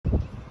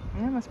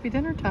Yeah, it must be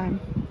dinner time.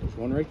 There's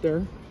one right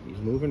there. He's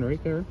moving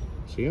right there.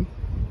 See him?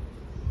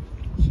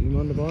 See him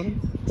on the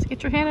bottom? Just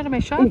get your hand out of my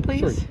shot,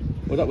 please. Sorry.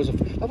 Oh, that was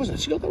a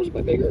seal. That was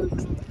my bigger.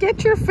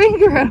 Get your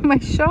finger out of my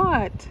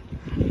shot.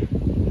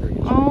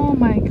 Oh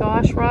my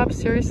gosh, Rob,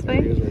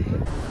 seriously? There he is right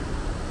there.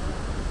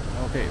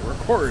 Okay,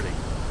 recording.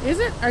 Is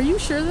it? Are you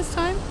sure this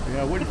time?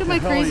 Yeah, what Look the at my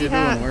hell crazy are you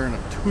hat. doing wearing a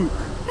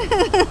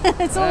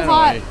toque? It's so Anyway.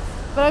 hot,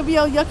 but I'd be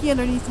all yucky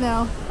underneath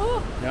now.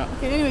 Oh. Yeah.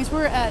 Okay, anyways,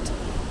 we're at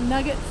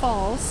Nugget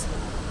Falls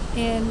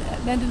in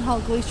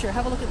Mendenhall Glacier.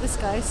 Have a look at this,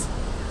 guys.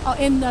 Oh,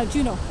 in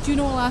Juneau,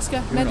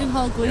 Alaska, Juneau.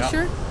 Mendenhall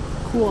Glacier. Yeah.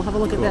 Cool, have a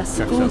look Cool. at this.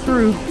 Check Go this out.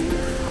 through.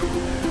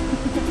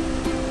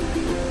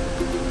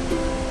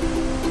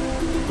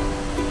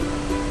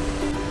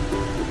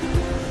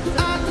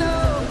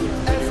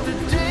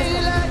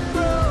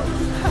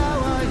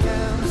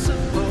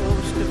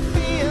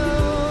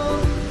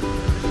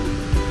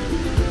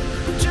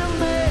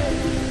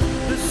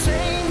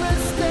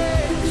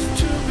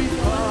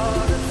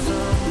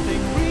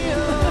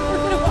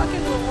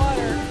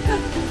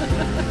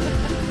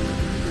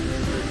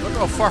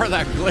 How far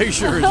that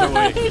glacier is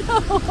away. I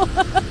know.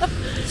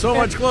 So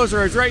much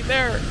closer. It's right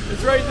there.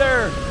 It's right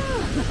there.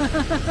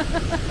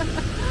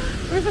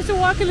 We're supposed to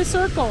walk in a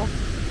circle.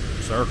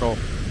 Circle.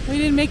 We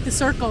didn't make the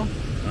circle.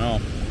 No.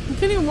 We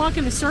couldn't even walk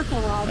in a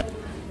circle, Rob.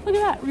 Look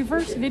at that,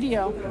 reverse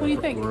video. What do you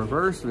think?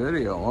 Reverse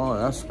video. Oh,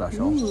 that's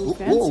special. Ooh,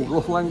 Whoa,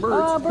 go flying birds.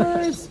 Oh,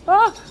 birds.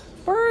 Oh,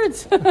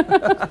 birds.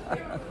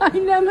 My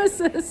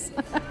nemesis.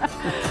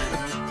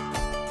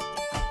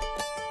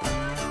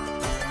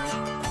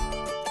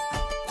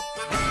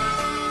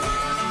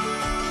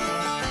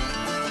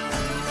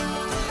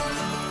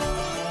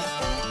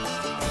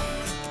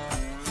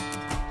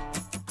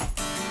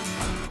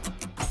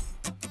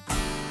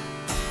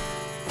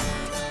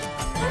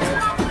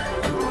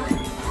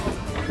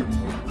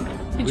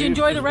 Did you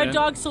enjoy the Red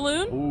Dog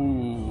Saloon?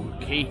 Ooh,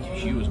 Kate,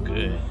 she was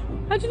good.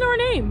 How'd you know her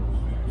name?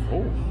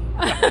 Oh.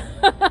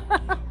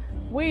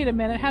 Wait a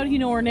minute, how do you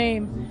know her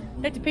name?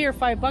 You had to pay her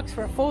 $5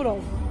 for a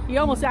photo. You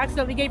almost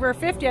accidentally gave her a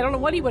 50. I don't know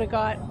what he would have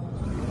got.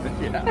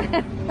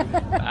 Yeah,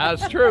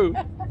 that's true.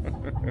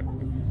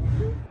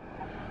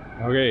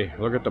 Okay,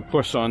 look at the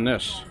puss on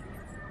this.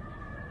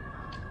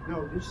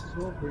 No, this is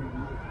all pretty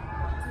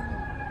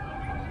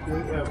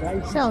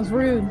good. Sounds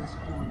rude.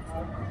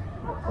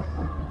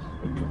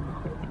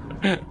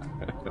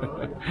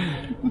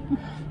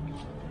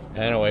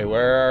 Anyway,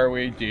 where are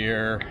we,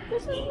 dear?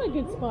 This isn't a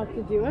good spot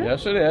to do it.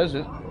 Yes, it is.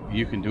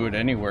 You can do it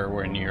anywhere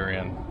when you're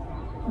in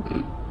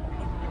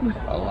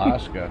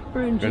Alaska.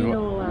 We're in 'Cause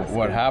Juneau, Alaska.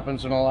 What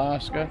happens in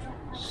Alaska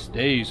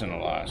stays in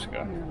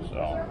Alaska.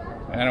 So,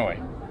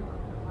 anyway,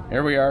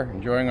 here we are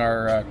enjoying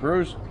our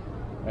cruise,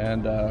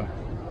 and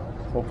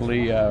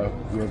hopefully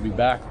we'll be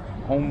back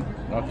home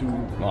not too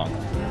long.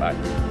 Bye.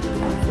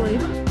 Hopefully.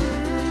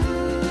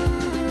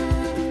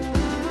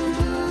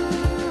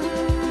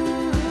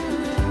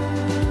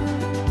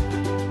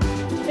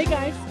 Hey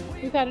guys,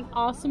 we've had an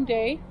awesome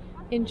day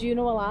in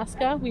Juneau,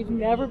 Alaska. We've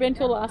never been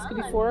to Alaska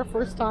before,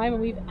 first time,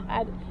 and we've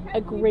had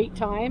a great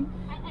time.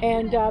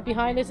 And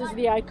behind us is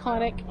the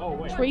iconic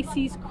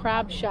Tracy's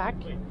Crab Shack.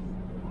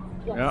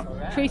 Yes. Yeah.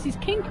 Tracy's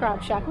King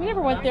Crab Shack. We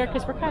never went there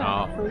because we're kind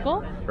of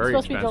frugal. It's Very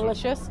supposed expensive. to be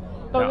delicious.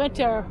 But we went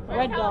to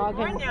Red Dog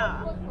and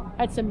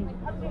had some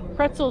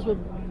pretzels with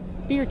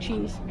beer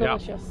cheese.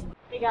 Delicious.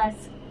 Hey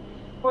guys,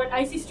 we're at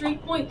Icy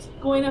Straight Point,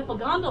 going up a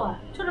gondola.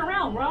 Turn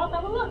around, Rob,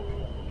 have a look.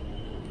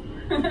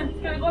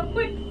 It's gonna go up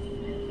quick.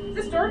 Is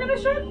this door gonna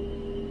shut?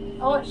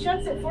 Oh, it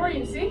shuts it for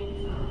you, see?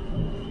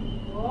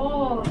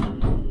 Oh,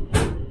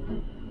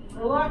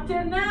 we're locked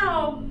in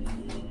now.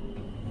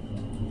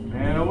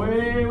 And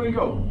away we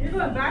go. You're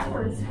going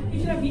backwards. You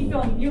should have me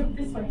filming you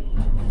this way.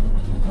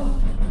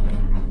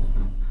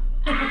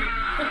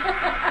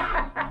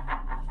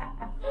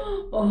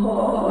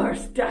 Oh, we're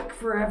stuck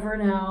forever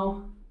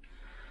now.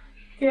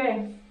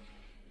 Okay.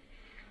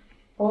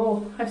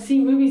 Oh, I've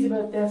seen movies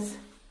about this.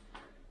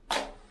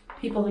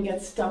 People that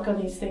get stuck on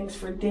these things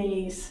for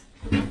days.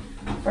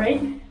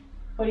 Right?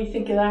 What do you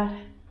think of that?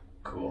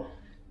 Cool.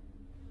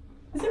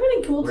 Is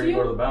everything cool Where to do you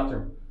go to you? the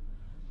bathroom?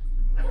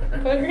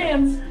 Put out your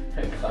hands.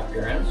 Hey, clap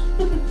your hands.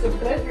 So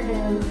put out your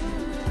hands.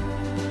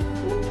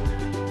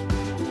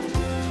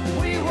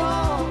 We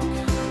walk,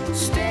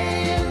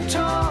 stay and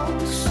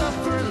talk,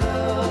 suffer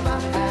love I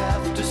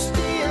have to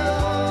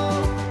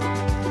steal.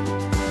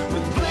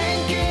 With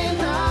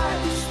blinking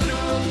eyes through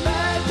a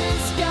bad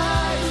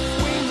disguise,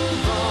 we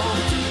move on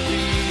to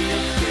be a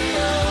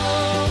trio.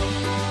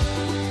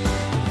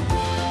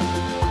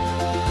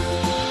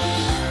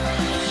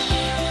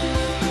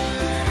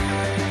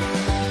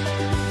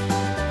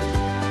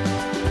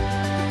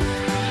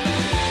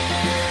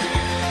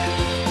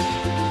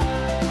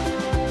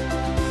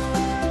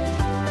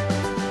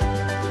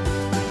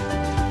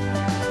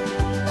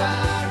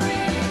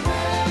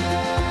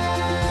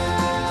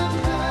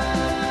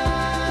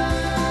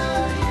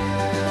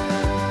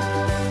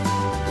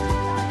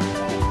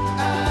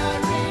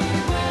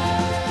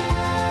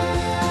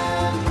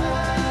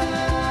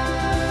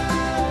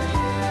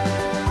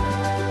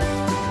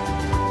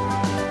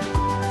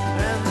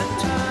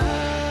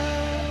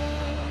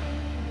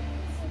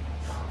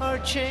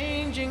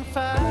 changing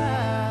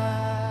fast.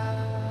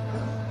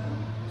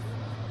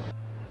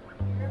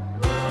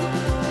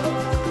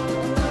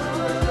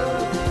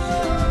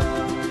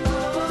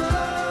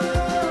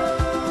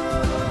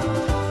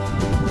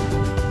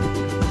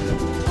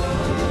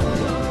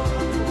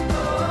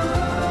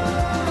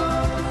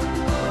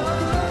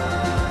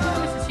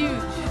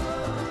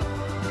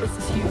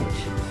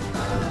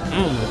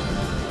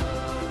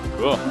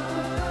 Cool. I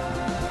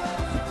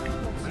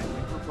think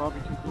we're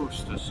probably too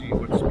close to see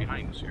what's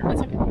behind us here.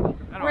 That's okay.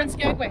 We're in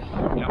Skagway.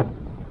 Yeah.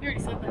 We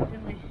already said that,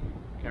 didn't we?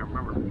 Can't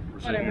remember. We're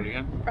saying it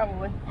again?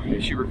 Probably. Okay,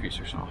 she repeats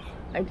herself.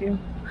 I do.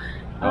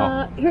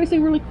 Oh. Here's a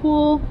really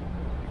cool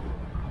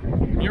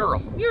Mural.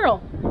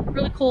 mural.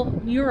 Really cool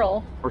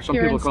mural. Or some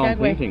here people in call them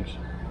Skagway. paintings.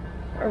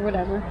 Or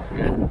whatever.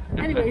 Yeah.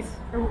 Anyways,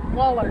 or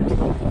wall art.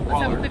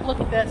 Let's have a quick look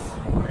at this.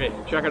 Okay,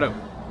 check it out.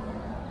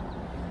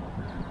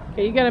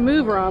 Okay, you gotta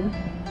move, Rob.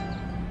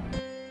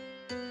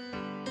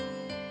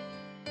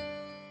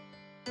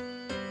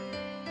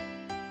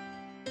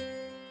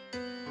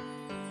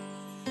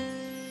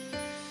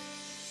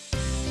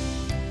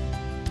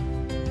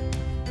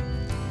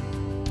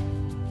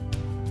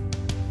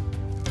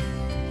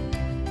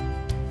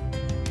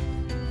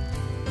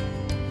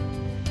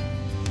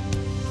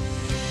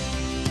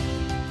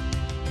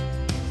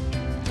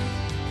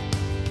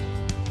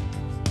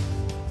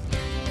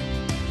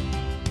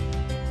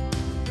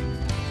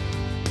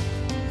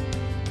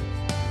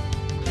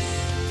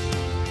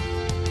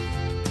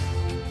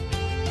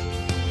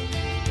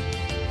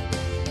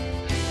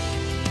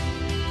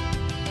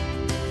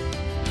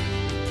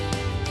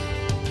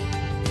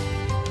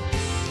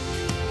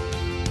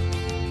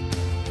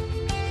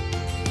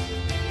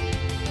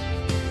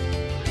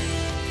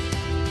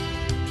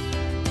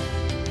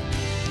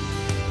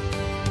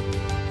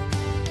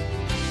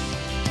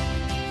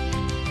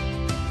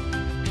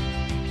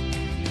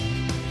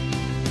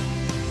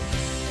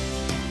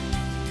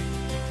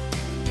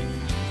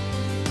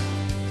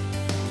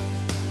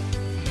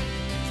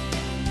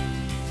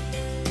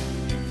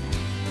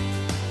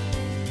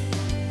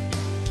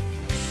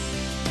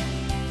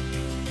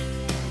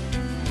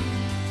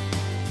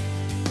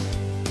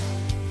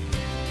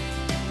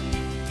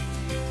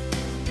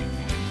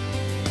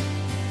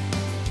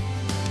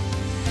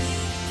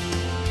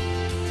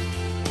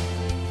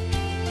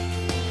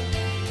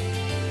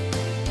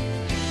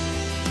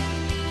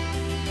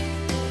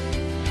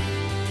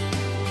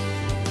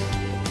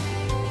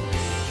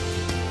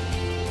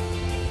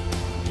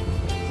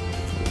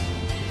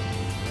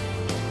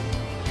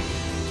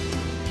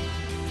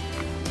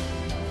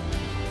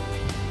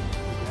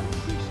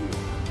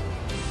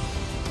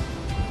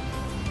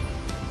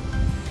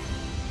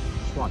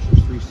 Watch,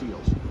 there's 3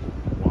 seals.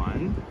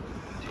 1,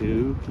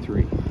 2,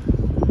 3.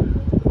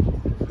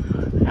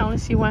 I only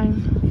see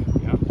one.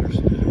 Yeah, there's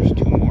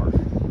 2 more.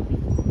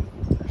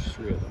 There's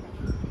 3 of them.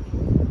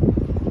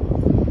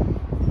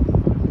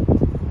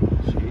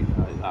 See,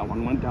 that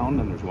one went down,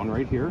 and there's one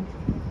right here.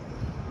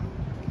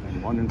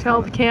 And one in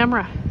Tell the front.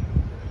 camera.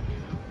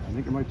 I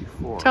think there might be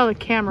 4. Tell the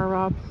camera,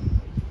 Rob.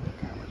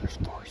 There's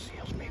 4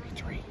 seals, maybe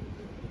 3.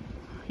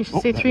 You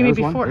should say 3,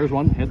 maybe 4. There's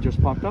one. Head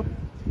just popped up.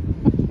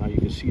 Now you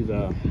can see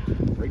the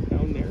right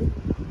down there.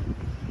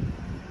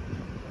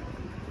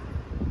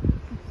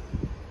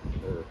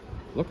 They're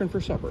looking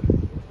for supper.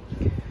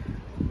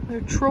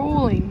 They're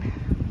trolling.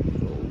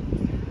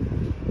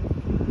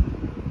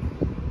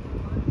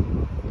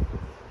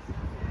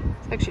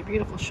 It's actually a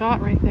beautiful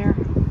shot right there.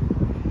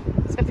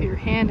 Except for your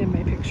hand in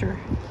my picture.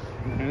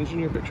 My hands in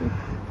your picture?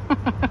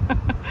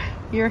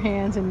 Your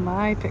hand's in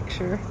my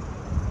picture.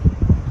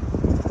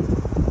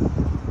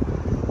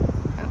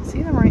 I don't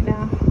see them right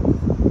now.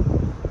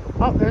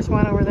 Oh, there's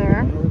one over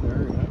there. One over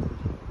there, yeah.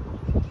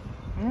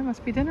 Yeah, it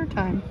must be dinner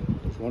time.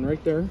 There's one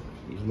right there.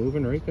 He's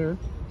moving right there.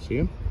 See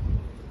him?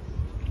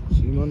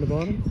 See him on the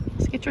bottom?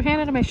 Let's get your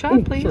hand out of my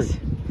shot, please. Sorry.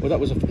 Oh, that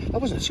wasn't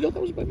a seal. That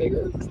was my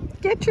bigger.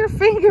 Get your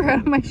finger out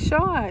of my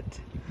shot.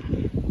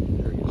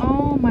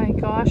 Oh my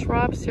gosh,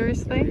 Rob,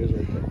 seriously? There he is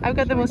right there. I've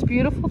got the most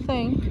beautiful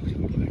thing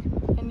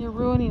and you're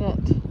ruining it.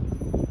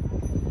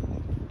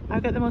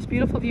 I've got the most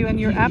beautiful view and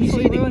you're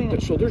absolutely ruining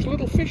it. So there's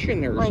little fish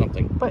in there or Right,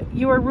 something. but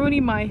you are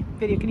ruining my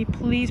video. Can you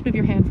please move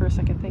your hand for a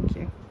second? Thank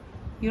you.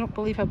 You don't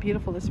believe how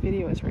beautiful this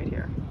video is right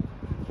here.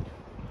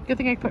 Good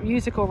thing I put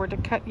music over to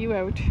cut you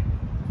out.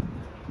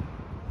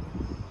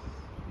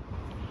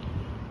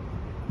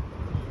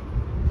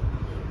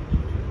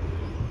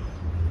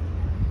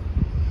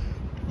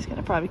 He's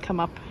gonna probably come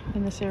up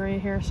in this area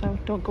here, so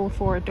don't go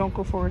forward. Don't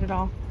go forward at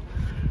all.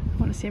 I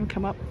want to see him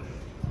come up.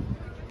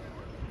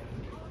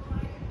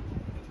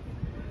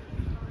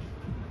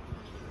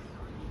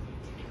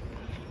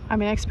 I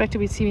mean, I expected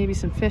we'd see maybe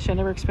some fish. I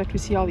never expected we'd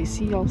see all these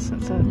seals.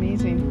 That's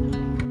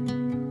amazing.